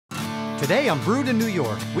Today on Brewed in New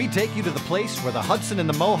York, we take you to the place where the Hudson and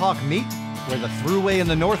the Mohawk meet, where the Thruway and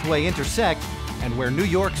the Northway intersect, and where New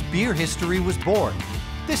York's beer history was born.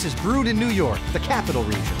 This is Brewed in New York, the capital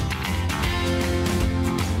region.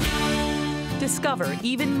 Discover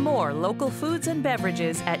even more local foods and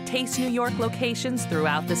beverages at Taste New York locations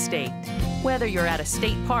throughout the state. Whether you're at a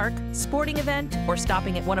state park, sporting event, or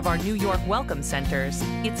stopping at one of our New York welcome centers,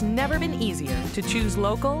 it's never been easier to choose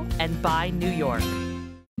local and buy New York.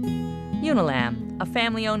 Unilam, a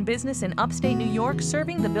family-owned business in upstate New York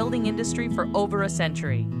serving the building industry for over a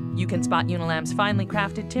century. You can spot Unilam's finely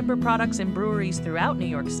crafted timber products in breweries throughout New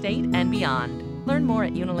York State and beyond. Learn more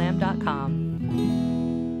at unilam.com.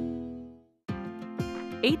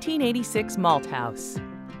 1886 Malt House,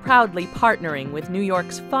 proudly partnering with New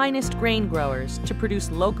York's finest grain growers to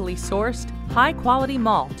produce locally sourced, high-quality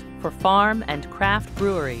malt for farm and craft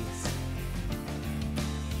breweries.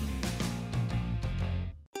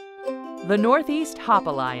 The Northeast Hop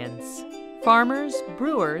Alliance, farmers,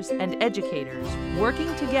 brewers, and educators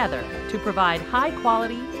working together to provide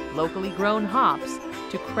high-quality, locally grown hops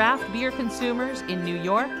to craft beer consumers in New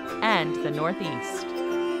York and the Northeast.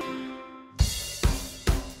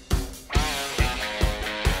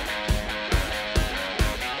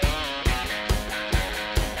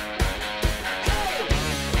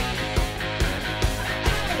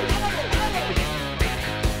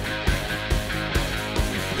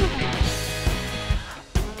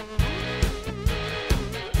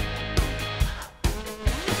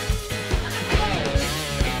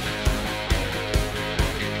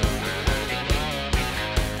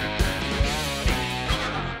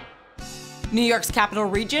 New York's capital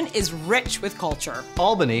region is rich with culture.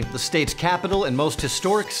 Albany, the state's capital and most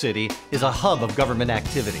historic city, is a hub of government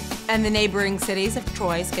activity. And the neighboring cities of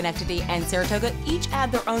Troy, Schenectady, and Saratoga each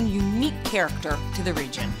add their own unique character to the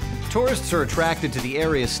region. Tourists are attracted to the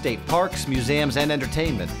area's state parks, museums, and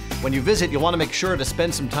entertainment. When you visit, you'll want to make sure to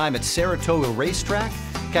spend some time at Saratoga Racetrack,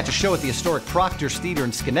 catch a show at the historic Proctor's Theater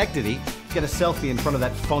in Schenectady, get a selfie in front of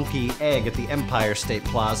that funky egg at the Empire State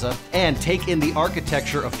Plaza, and take in the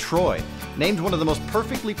architecture of Troy, named one of the most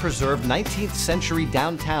perfectly preserved 19th century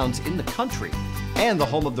downtowns in the country, and the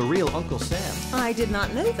home of the real Uncle Sam. I did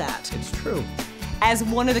not know that. It's true. As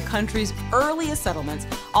one of the country's earliest settlements,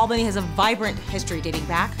 Albany has a vibrant history dating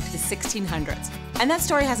back to the 1600s. And that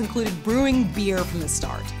story has included brewing beer from the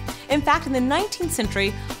start. In fact, in the 19th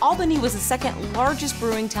century, Albany was the second largest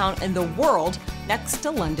brewing town in the world, next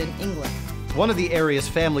to London, England. One of the area's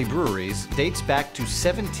family breweries dates back to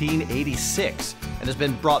 1786 and has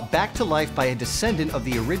been brought back to life by a descendant of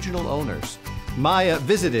the original owners. Maya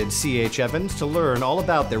visited C.H. Evans to learn all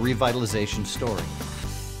about their revitalization story.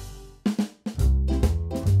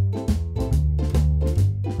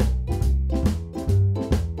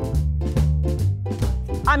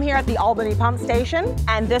 I'm here at the Albany Pump Station,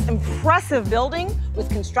 and this impressive building was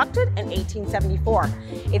constructed in 1874.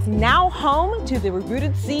 It's now home to the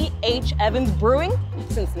rebooted C.H. Evans Brewing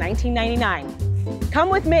since 1999. Come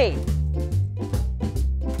with me.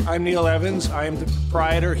 I'm Neil Evans. I am the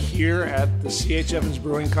proprietor here at the C.H. Evans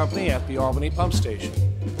Brewing Company at the Albany Pump Station.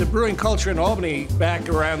 The brewing culture in Albany, back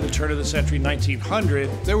around the turn of the century, 1900,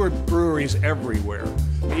 there were breweries everywhere.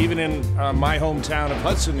 Even in my hometown of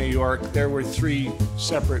Hudson, New York, there were 3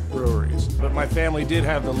 separate breweries. But my family did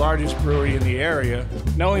have the largest brewery in the area.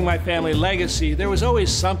 Knowing my family legacy, there was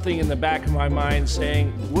always something in the back of my mind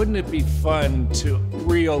saying, wouldn't it be fun to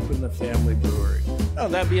reopen the family brewery? Oh,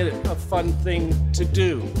 that'd be a fun thing to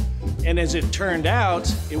do. And as it turned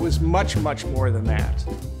out, it was much, much more than that.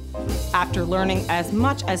 After learning as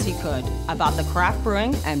much as he could about the craft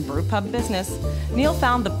brewing and brewpub business, Neil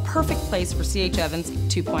found the perfect place for C.H. Evans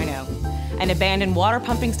 2.0, an abandoned water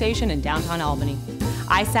pumping station in downtown Albany.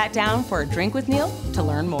 I sat down for a drink with Neil to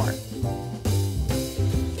learn more.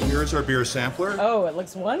 Here's our beer sampler. Oh, it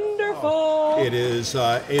looks wonderful. It is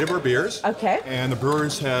 8 of our beers. Okay. And the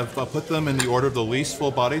brewers have put them in the order of the least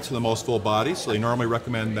full body to the most full body, so they normally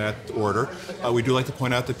recommend that order. We do like to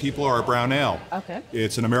point out that people are a brown ale. Okay.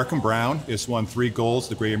 It's an American brown. It's won 3 golds,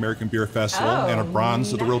 the Great American Beer Festival, and a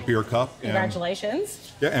bronze of the World Beer Cup.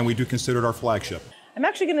 Congratulations. Yeah, and we do consider it our flagship. I'm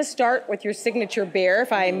actually going to start with your signature beer,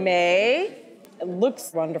 if I may. It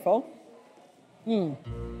looks wonderful.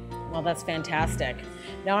 Well, that's fantastic.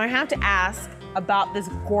 Now I have to ask, about this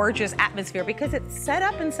gorgeous atmosphere because it's set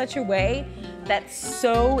up in such a way that's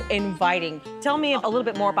so inviting. Tell me a little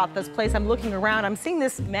bit more about this place. I'm looking around, I'm seeing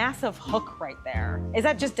this massive hook right there. Is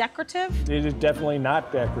that just decorative? It is definitely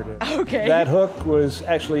not decorative. Okay. That hook was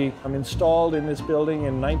actually installed in this building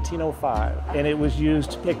in 1905, and it was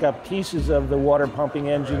used to pick up pieces of the water pumping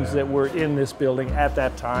engines that were in this building at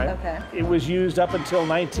that time. Okay. It was used up until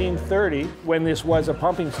 1930 when this was a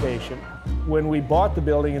pumping station. When we bought the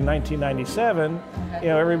building in 1997,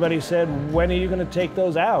 everybody said, when are you going to take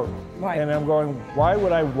those out? Right. And I'm going, why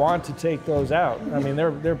would I want to take those out? I mean,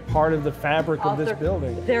 they're part of the fabric of this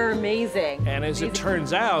building. They're amazing. And as it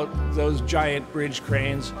turns out, those giant bridge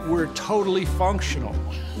cranes were totally functional.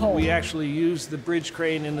 We actually used the bridge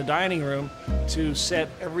crane in the dining room to set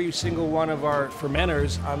every single one of our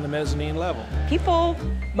fermenters on the mezzanine level. People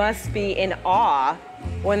must be in awe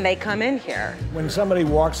when they come in here. When somebody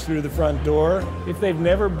walks through the front door, if they've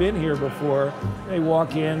never been here before, they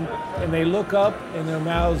walk in and they look up and their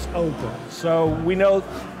mouths open. So we know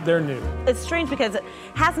they're new. It's strange because it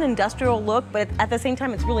has an industrial look, but at the same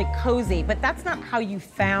time it's really cozy. But that's not how you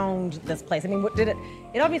found this place. I mean, what did it?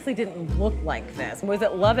 It obviously didn't look like this. Was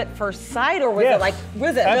it love at first sight, or was it like?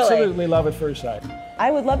 Was it absolutely really? Love at first sight. I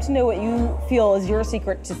would love to know what you feel is your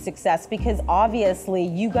secret to success, because obviously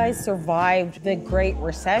you guys survived the Great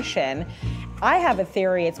Recession. I have a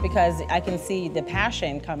theory it's because I can see the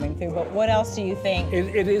passion coming through, but what else do you think?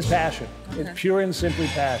 It is passion. It's pure and simply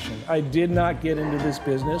passion. I did not get into this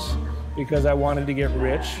business because I wanted to get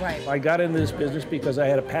rich. Right. I got into this business because I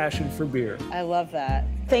had a passion for beer. I love that.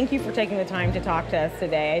 Thank you for taking the time to talk to us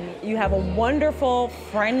today. You have a wonderful,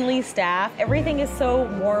 friendly staff. Everything is so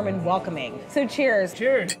warm and welcoming. So cheers.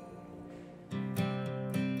 Cheers.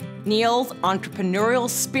 Neil's entrepreneurial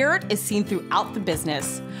spirit is seen throughout the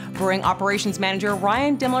business. Brewing operations manager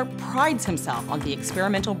Ryan Dimmler prides himself on the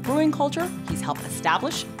experimental brewing culture he's helped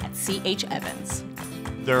establish at C.H. Evans.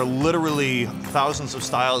 There are literally thousands of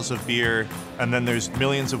styles of beer, and then there's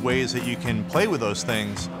millions of ways that you can play with those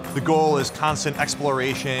things. The goal is constant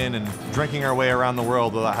exploration and drinking our way around the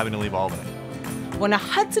world without having to leave Albany. When a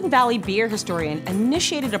Hudson Valley beer historian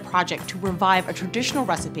initiated a project to revive a traditional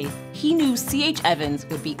recipe, he knew C.H. Evans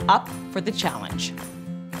would be up for the challenge.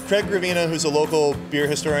 Craig Gravina, who's a local beer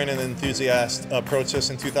historian and enthusiast, approached us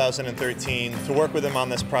in 2013 to work with him on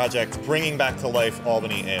this project, bringing back to life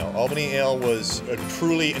Albany Ale. Albany Ale was a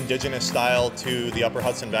truly indigenous style to the upper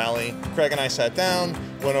Hudson Valley. Craig and I sat down,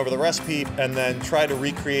 went over the recipe, and then tried to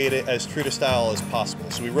recreate it as true to style as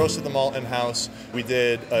possible. So we roasted the malt in-house, we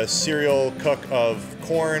did a cereal cook of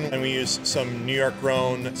corn, and we used some New York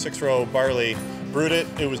grown 6-row barley. Brewed it.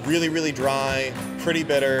 It was really, really dry, pretty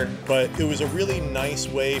bitter, but it was a really nice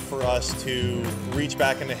way for us to reach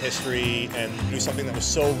back into history and do something that was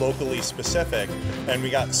so locally specific. And we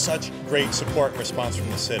got such great support and response from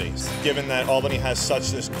the city. Given that Albany has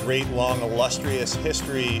such this great, long, illustrious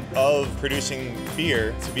history of producing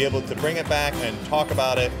beer, to be able to bring it back and talk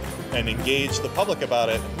about it and engage the public about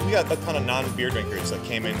it, we got a ton of non-beer drinkers that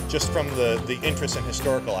came in just from the interest and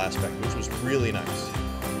historical aspect, which was really nice.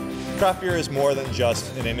 Craft beer is more than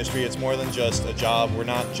just an industry, it's more than just a job. We're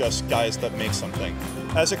not just guys that make something.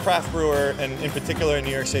 As a craft brewer, and in particular a New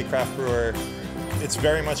York State craft brewer, it's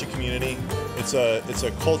very much a community. It's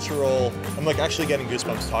a cultural, I'm like actually getting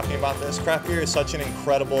goosebumps talking about this. Craft beer is such an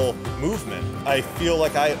incredible movement. I feel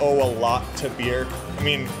like I owe a lot to beer. I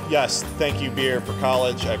mean, yes, thank you beer for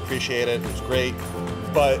college, I appreciate it, it was great.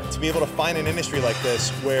 But to be able to find an industry like this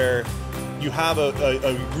where you have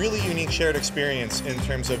a really unique shared experience in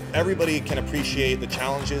terms of everybody can appreciate the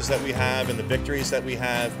challenges that we have and the victories that we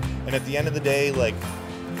have. And at the end of the day, like,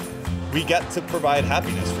 we get to provide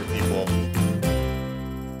happiness for people.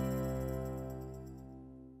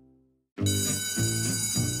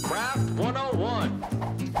 Craft 101.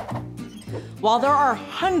 While there are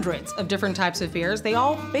hundreds of different types of beers, they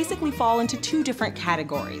all basically fall into two different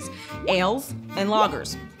categories, ales and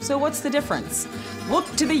lagers. So what's the difference? Look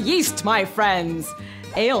to the yeast, my friends.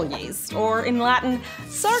 Ale yeast, or in Latin,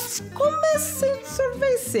 Saccharomyces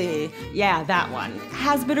cerevisiae, yeah, that one,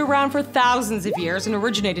 has been around for thousands of years and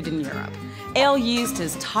originated in Europe. Ale yeast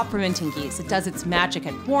is top fermenting yeast. It does its magic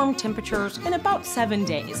at warm temperatures in about 7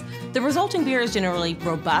 days. The resulting beer is generally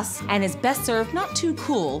robust and is best served not too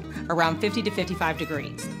cool, around 50 to 55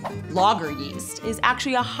 degrees. Lager yeast is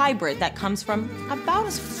actually a hybrid that comes from about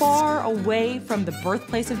as far away from the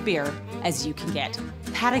birthplace of beer as you can get.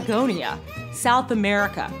 Patagonia, South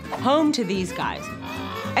America, home to these guys.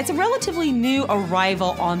 It's a relatively new arrival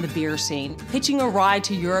on the beer scene, hitching a ride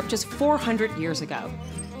to Europe just 400 years ago.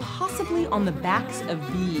 Possibly on the backs of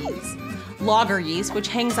bees. Lager yeast, which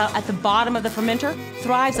hangs out at the bottom of the fermenter,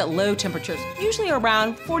 thrives at low temperatures, usually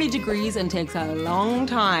around 40 degrees, and takes a long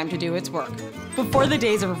time to do its work. Before the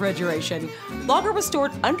days of refrigeration, lager was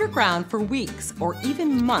stored underground for weeks or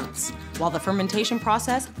even months while the fermentation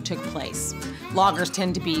process took place. Lagers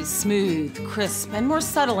tend to be smooth, crisp, and more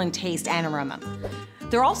subtle in taste and aroma.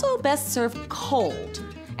 They're also best served cold.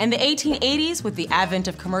 In the 1880s, with the advent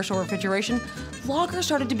of commercial refrigeration, lager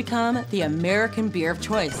started to become the American beer of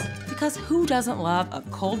choice. Because who doesn't love a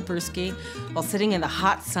cold brewski while sitting in the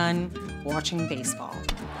hot sun watching baseball?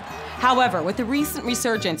 However, with the recent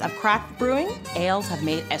resurgence of craft brewing, ales have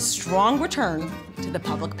made a strong return to the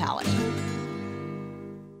public palate.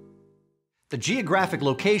 The geographic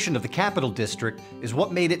location of the Capital District is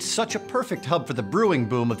what made it such a perfect hub for the brewing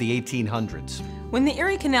boom of the 1800s. When the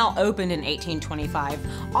Erie Canal opened in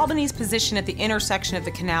 1825, Albany's position at the intersection of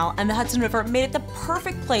the canal and the Hudson River made it the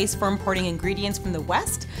perfect place for importing ingredients from the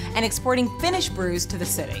West and exporting finished brews to the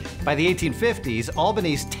city. By the 1850s,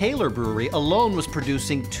 Albany's Taylor Brewery alone was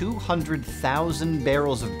producing 200,000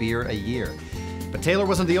 barrels of beer a year. But Taylor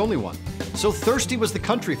wasn't the only one. So thirsty was the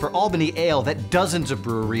country for Albany ale that dozens of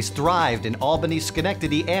breweries thrived in Albany,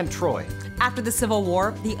 Schenectady, and Troy. After the Civil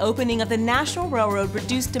War, the opening of the National Railroad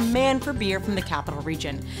reduced demand for beer from the capital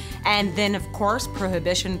region. And then, of course,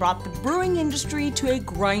 Prohibition brought the brewing industry to a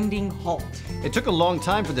grinding halt. It took a long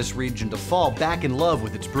time for this region to fall back in love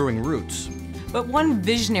with its brewing roots. But one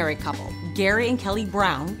visionary couple, Gary and Kelly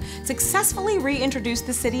Brown, successfully reintroduced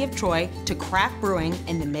the city of Troy to craft brewing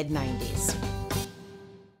in the mid-90s.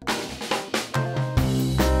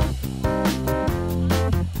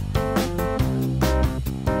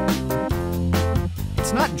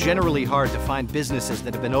 It's not generally hard to find businesses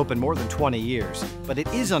that have been open more than 20 years, but it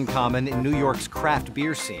is uncommon in New York's craft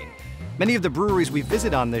beer scene. Many of the breweries we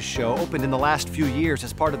visit on this show opened in the last few years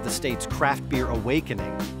as part of the state's craft beer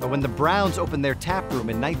awakening. But when the Browns opened their tap room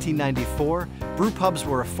in 1994, brewpubs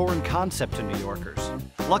were a foreign concept to New Yorkers.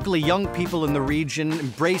 Luckily, young people in the region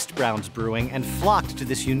embraced Brown's Brewing and flocked to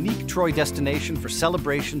this unique Troy destination for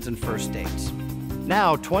celebrations and first dates.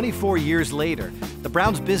 Now, 24 years later, the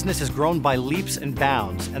Browns' business has grown by leaps and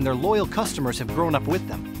bounds, and their loyal customers have grown up with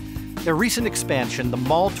them. Their recent expansion, the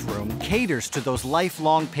Malt Room, caters to those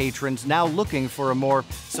lifelong patrons now looking for a more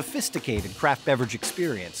sophisticated craft beverage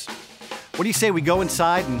experience. What do you say we go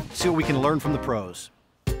inside and see what we can learn from the pros?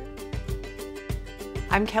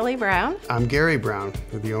 I'm Kelly Brown. I'm Gary Brown.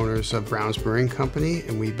 We're the owners of Brown's Brewing Company,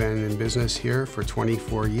 and we've been in business here for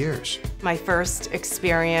 24 years. My first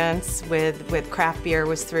experience with craft beer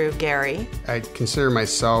was through Gary. I consider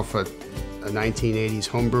myself a 1980s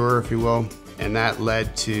home brewer, if you will, and that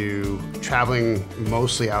led to traveling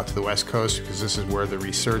mostly out to the West Coast because this is where the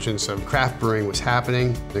resurgence of craft brewing was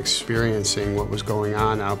happening. Experiencing what was going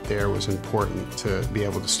on out there was important to be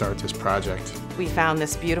able to start this project. We found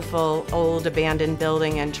this beautiful old abandoned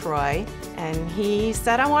building in Troy, and he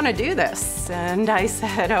said, "I want to do this." And I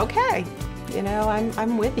said, "Okay, you know,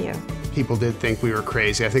 I'm with you." People did think we were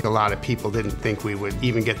crazy. I think a lot of people didn't think we would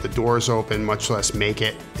even get the doors open, much less make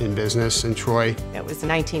it in business in Troy. It was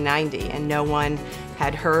 1990, and no one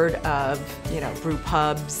had heard of, brew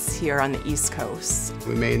pubs here on the East Coast.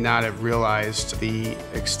 We may not have realized the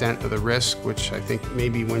extent of the risk, which I think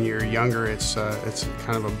maybe when you're younger, it's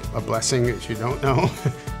kind of a blessing that you don't know.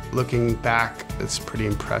 Looking back, it's pretty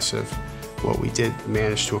impressive what we did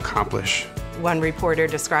manage to accomplish. One reporter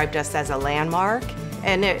described us as a landmark,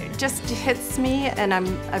 and it just hits me, and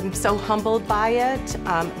I'm so humbled by it.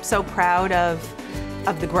 I'm so proud of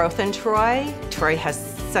the growth in Troy. Troy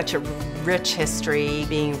has such a rich history,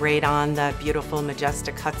 being right on the beautiful,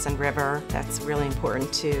 majestic Hudson River. That's really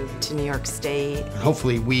important to New York State.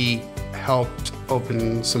 Hopefully we helped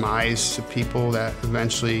open some eyes to people that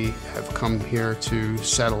eventually have come here to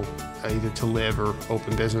settle, either to live or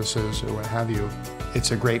open businesses or what have you.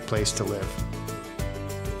 It's a great place to live.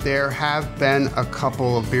 There have been a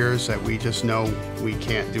couple of beers that we just know we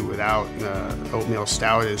can't do without. Oatmeal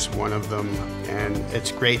Stout is one of them, and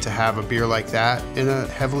it's great to have a beer like that in a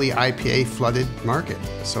heavily IPA flooded market,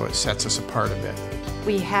 so it sets us apart a bit.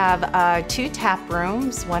 We have 2 tap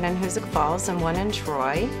rooms, one in Hoosick Falls and one in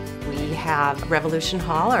Troy. We have Revolution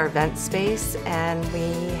Hall, our event space, and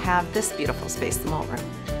we have this beautiful space, the Malt Room.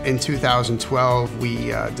 In 2012,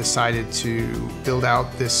 we decided to build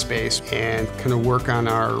out this space and kind of work on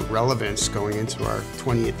our relevance going into our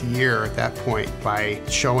 20th year at that point by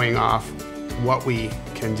showing off what we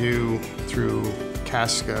can do through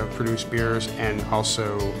cask produced beers and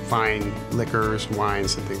also fine liquors,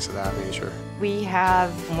 wines, and things of that nature. We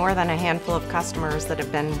have more than a handful of customers that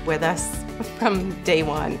have been with us from day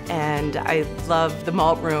one. And I love the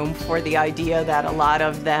malt room for the idea that a lot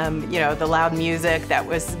of them, you know, the loud music that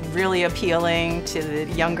was really appealing to the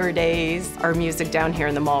younger days. Our music down here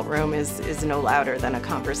in the malt room is no louder than a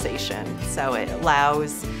conversation. So it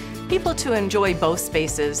allows people to enjoy both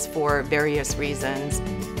spaces for various reasons.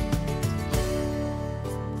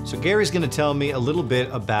 So Gary's gonna tell me a little bit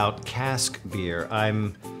about cask beer.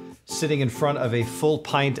 I'm sitting in front of a full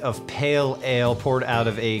pint of pale ale poured out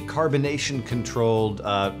of a carbonation-controlled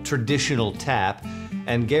traditional tap.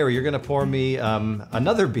 And Gary, you're gonna pour me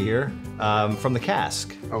another beer from the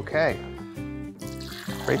cask. Okay.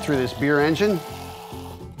 Right through this beer engine,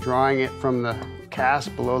 drawing it from the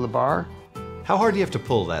cask below the bar. How hard do you have to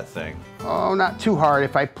pull that thing? Oh, not too hard.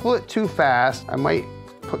 If I pull it too fast, I might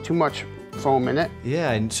put too much foam in it.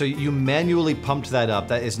 Yeah, and so you manually pumped that up.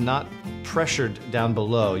 That is not pressured down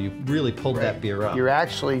below. You really pulled that beer up. You're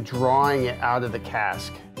actually drawing it out of the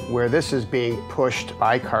cask, where this is being pushed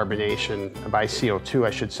by carbonation, by CO2, I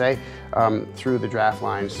should say, through the draft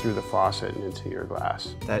lines, through the faucet, and into your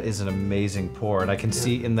glass. That is an amazing pour, and I can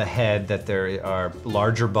see in the head that there are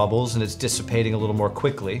larger bubbles, and it's dissipating a little more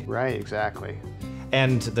quickly. Right, exactly.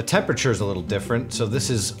 And the temperature is a little different, so this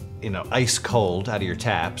is, you know, ice cold out of your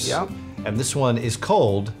taps. Yep. And this one is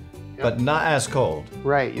cold, but not as cold.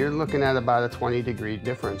 Right, you're looking at about a 20-degree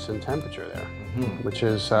difference in temperature there, which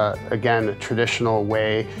is, again, a traditional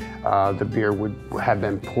way the beer would have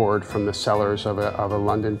been poured from the cellars of a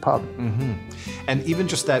London pub. And even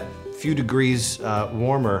just that few degrees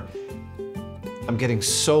warmer, I'm getting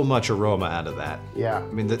so much aroma out of that. Yeah.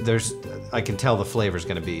 I mean, I can tell the flavor's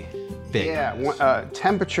gonna be big. Yeah,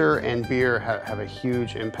 temperature and beer have a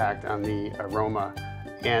huge impact on the aroma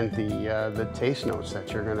and the taste notes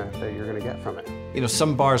that you're gonna get from it. You know,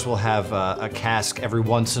 some bars will have a cask every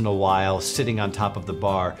once in a while sitting on top of the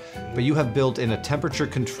bar, but you have built in a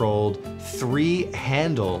temperature-controlled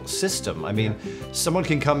 3-handle system. I mean, someone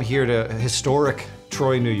can come here to historic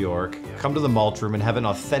Troy, New York, come to the malt room and have an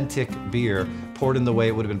authentic beer poured in the way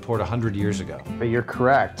it would have been poured 100 years ago. But you're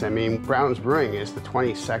correct. I mean, Brown's Brewing is the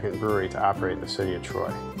 22nd brewery to operate in the city of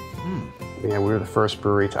Troy. Yeah, we were the first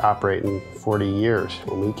brewery to operate in 40 years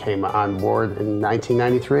when we came on board in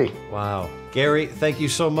 1993. Wow. Gary, thank you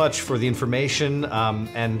so much for the information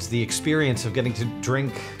and the experience of getting to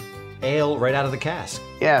drink ale right out of the cask.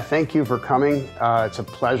 Yeah, thank you for coming. It's a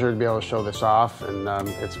pleasure to be able to show this off, and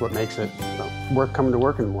it's what makes it worth coming to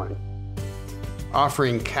work in the morning.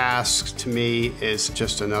 Offering casks to me is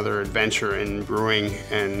just another adventure in brewing,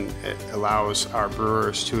 and it allows our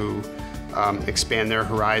brewers to expand their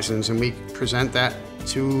horizons, and we present that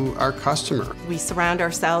to our customer. We surround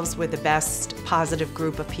ourselves with the best positive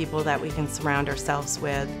group of people that we can surround ourselves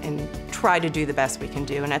with and try to do the best we can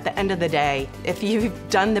do. And at the end of the day, if you've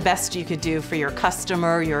done the best you could do for your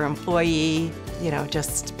customer, your employee, you know,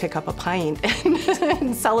 just pick up a pint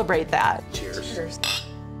and celebrate that. Cheers. Cheers.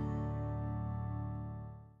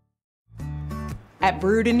 At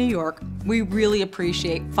Brewed in New York, we really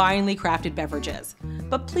appreciate finely crafted beverages.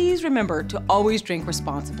 But please remember to always drink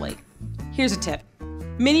responsibly. Here's a tip.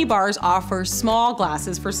 Many bars offer small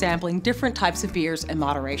glasses for sampling different types of beers in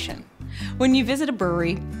moderation. When you visit a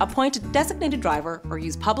brewery, appoint a designated driver or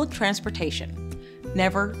use public transportation.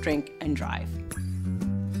 Never drink and drive.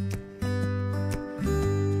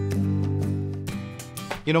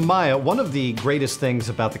 You know, Maya, one of the greatest things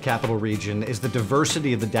about the Capital Region is the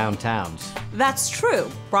diversity of the downtowns. That's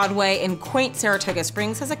true. Broadway in quaint Saratoga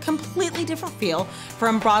Springs has a completely different feel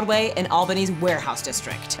from Broadway in Albany's Warehouse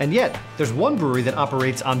District. And yet, there's one brewery that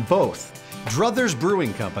operates on both. Druthers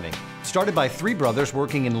Brewing Company. Started by 3 brothers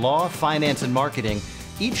working in law, finance, and marketing,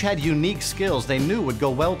 each had unique skills they knew would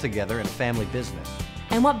go well together in family business.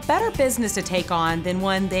 And what better business to take on than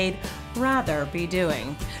one they'd rather be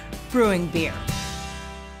doing? Brewing beer.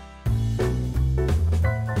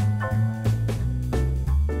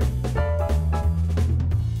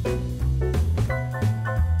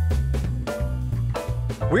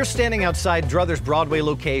 We're standing outside Druthers' Broadway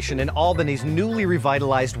location in Albany's newly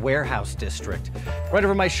revitalized warehouse district. Right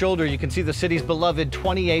over my shoulder, you can see the city's beloved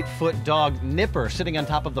 28-foot dog, Nipper, sitting on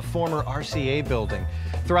top of the former RCA building.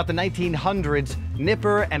 Throughout the 1900s,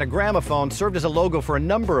 Nipper and a gramophone served as a logo for a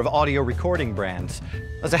number of audio recording brands.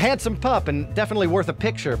 As a handsome pup and definitely worth a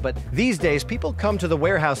picture, but these days, people come to the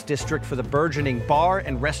warehouse district for the burgeoning bar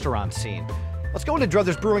and restaurant scene. Let's go into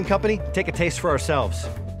Druthers Brewing Company, take a taste for ourselves.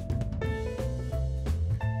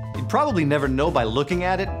 You'd probably never know by looking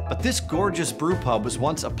at it, but this gorgeous brew pub was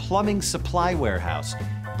once a plumbing supply warehouse.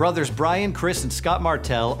 Brothers Brian, Chris, and Scott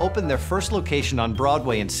Martell opened their first location on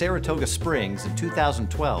Broadway in Saratoga Springs in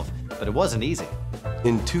 2012, but it wasn't easy.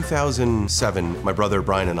 In 2007, my brother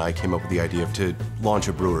Brian and I came up with the idea to launch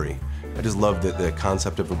a brewery. I just love the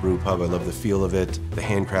concept of a brew pub. I love the feel of it, the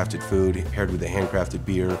handcrafted food paired with the handcrafted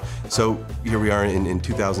beer. So here we are in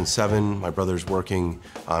 2007. My brother's working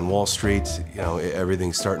on Wall Street. You know,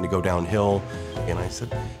 everything's starting to go downhill. And I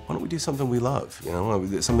said, why don't we do something we love? You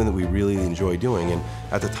know, something that we really enjoy doing. And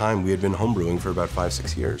at the time, we had been homebrewing for about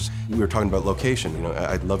 5-6 years. We were talking about location. You know,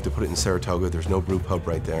 I'd love to put it in Saratoga. There's no brew pub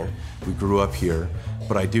right there. We grew up here,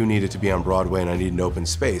 but I do need it to be on Broadway, and I need an open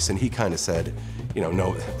space. And he kind of said, you know,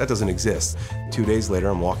 no, that doesn't exist. 2 days later,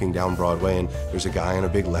 I'm walking down Broadway, and there's a guy on a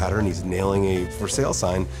big ladder, and he's nailing a for sale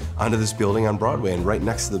sign onto this building on Broadway, and right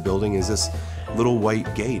next to the building is this little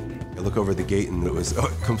white gate. I look over the gate, and it was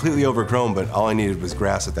completely overgrown, but all I needed was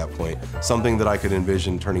grass at that point, something that I could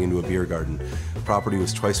envision turning into a beer garden. The property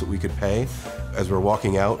was twice what we could pay. As we're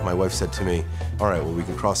walking out, my wife said to me, all right, well, we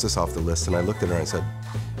can cross this off the list, and I looked at her and I said,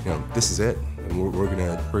 you know, this is it, and we're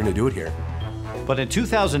gonna do it here. But in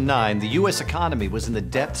 2009, the U.S. economy was in the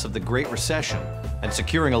depths of the Great Recession, and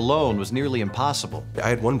securing a loan was nearly impossible. I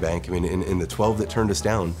had one bank, I mean, in the 12 that turned us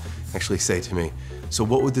down, actually say to me, so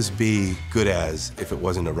what would this be good as if it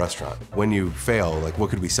wasn't a restaurant? When you fail, like, what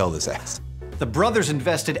could we sell this as? The brothers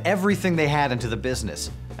invested everything they had into the business,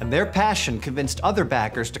 and their passion convinced other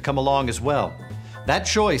backers to come along as well. That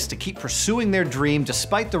choice to keep pursuing their dream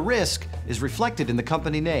despite the risk is reflected in the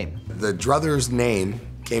company name. The Druthers name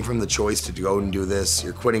came from the choice to go and do this.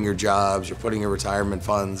 You're quitting your jobs, you're putting your retirement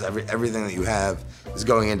funds, everything that you have is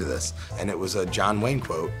going into this. And it was a John Wayne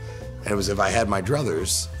quote, and it was, if I had my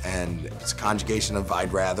druthers, and it's a conjugation of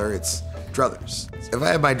I'd rather, it's druthers. If I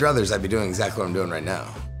had my druthers, I'd be doing exactly what I'm doing right now.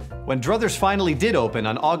 When Druthers finally did open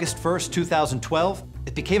on August 1st, 2012,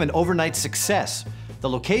 it became an overnight success. The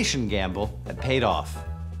location gamble had paid off.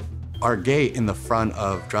 Our gate in the front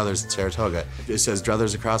of Druthers at Saratoga, it says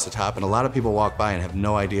Druthers across the top, and a lot of people walk by and have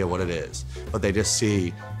no idea what it is. But they just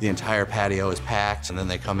see the entire patio is packed, and then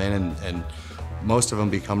they come in and most of them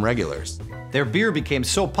become regulars. Their beer became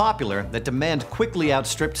so popular that demand quickly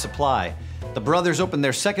outstripped supply. The brothers opened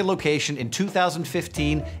their second location in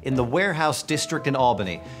 2015 in the Warehouse District in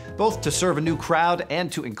Albany, both to serve a new crowd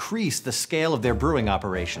and to increase the scale of their brewing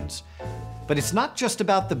operations. But it's not just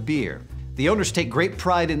about the beer. The owners take great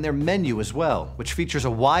pride in their menu as well, which features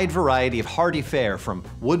a wide variety of hearty fare, from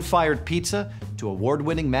wood-fired pizza to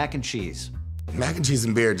award-winning mac and cheese. Mac and cheese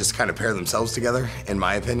and beer just kind of pair themselves together, in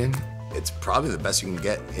my opinion. It's probably the best you can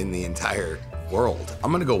get in the entire world.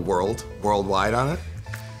 I'm gonna go worldwide on it.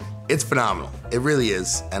 It's phenomenal, it really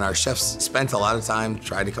is. And our chefs spent a lot of time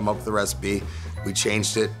trying to come up with the recipe. We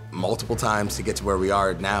changed it multiple times to get to where we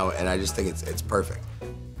are now, and I just think it's perfect.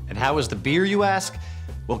 And how is the beer, you ask?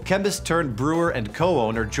 Well, chemist turned brewer and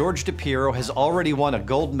co-owner George DePiero has already won a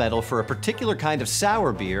gold medal for a particular kind of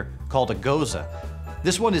sour beer called a Goza.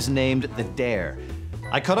 This one is named the Dare.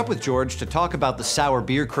 I caught up with George to talk about the sour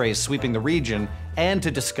beer craze sweeping the region and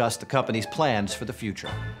to discuss the company's plans for the future.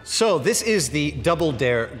 So this is the Double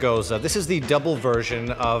Dare Goza. This is the double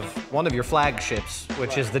version of one of your flagships,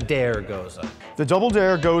 which is the Dare Goza. The Double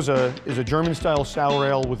Dare Goza is a German-style sour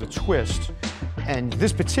ale with a twist. And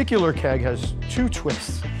this particular keg has two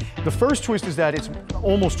twists. The first twist is that it's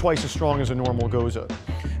almost twice as strong as a normal Goza.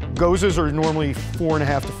 Gozas are normally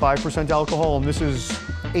 4.5 to 5% alcohol, and this is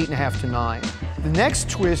 8.5 to 9. The next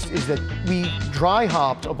twist is that we dry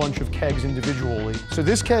hopped a bunch of kegs individually. So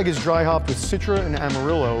this keg is dry hopped with Citra and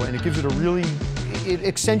Amarillo, and it gives it it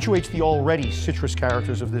accentuates the already citrus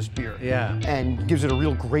characters of this beer. Yeah. And gives it a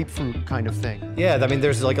real grapefruit kind of thing. Yeah, I mean,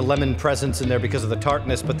 there's like a lemon presence in there because of the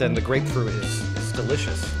tartness, but then the grapefruit is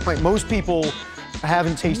delicious. Right, most people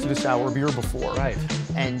haven't tasted a sour beer before. Right.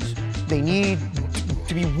 And they need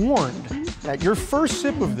to be warned that your first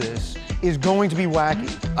sip of this is going to be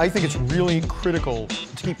wacky. I think it's really critical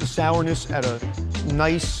to keep the sourness at a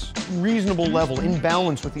nice, reasonable level, in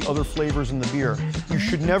balance with the other flavors in the beer. You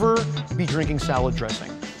should never be drinking salad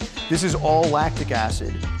dressing. This is all lactic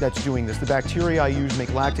acid that's doing this. The bacteria I use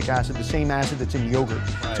make lactic acid, the same acid that's in yogurt.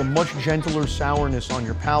 Right. It's a much gentler sourness on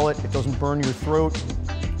your palate. It doesn't burn your throat.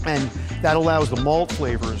 And that allows the malt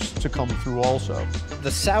flavors to come through also. The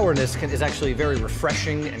sourness is actually very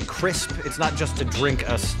refreshing and crisp. It's not just to drink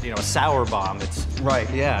a sour bomb. It's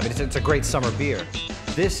right. Yeah, I mean, it's a great summer beer.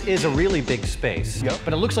 This is a really big space, yep.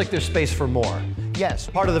 But it looks like there's space for more. Yes.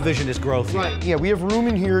 Part of the vision is growth. Right. Yeah, we have room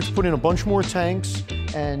in here to put in a bunch more tanks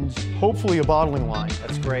and hopefully a bottling line.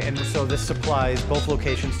 That's great. And so this supplies both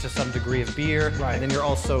locations to some degree of beer. Right. And then you're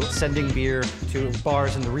also sending beer to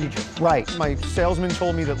bars in the region. Right. My salesman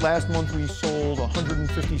told me that last month we sold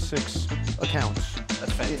 156 accounts.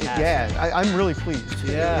 That's fantastic. Yeah, I'm really pleased.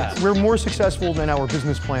 Yeah. We're more successful than our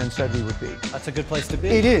business plan said we would be. That's a good place to be.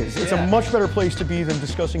 It is. It's Yeah. a much better place to be than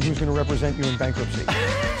discussing who's going to represent you in bankruptcy.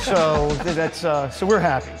 So so we're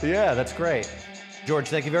happy. Yeah, that's great. George,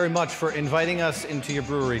 thank you very much for inviting us into your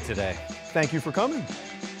brewery today. Thank you for coming.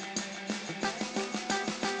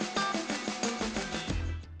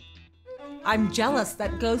 I'm jealous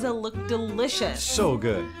that Goza looked delicious. So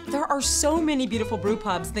good. There are so many beautiful brew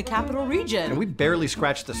pubs in the capital region. And we barely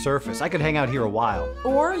scratched the surface. I could hang out here a while.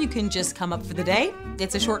 Or you can just come up for the day.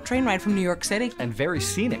 It's a short train ride from New York City. And very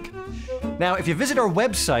scenic. Now, if you visit our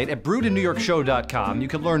website at brewedinNewYorkshow.com, you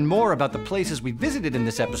can learn more about the places we visited in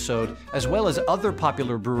this episode, as well as other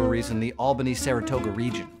popular breweries in the Albany-Saratoga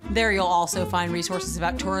region. There you'll also find resources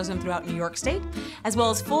about tourism throughout New York State, as well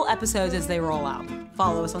as full episodes as they roll out.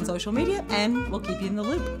 Follow us on social media, and we'll keep you in the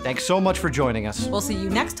loop. Thanks so much for joining us. We'll see you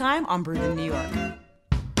next time on Brewed in New York.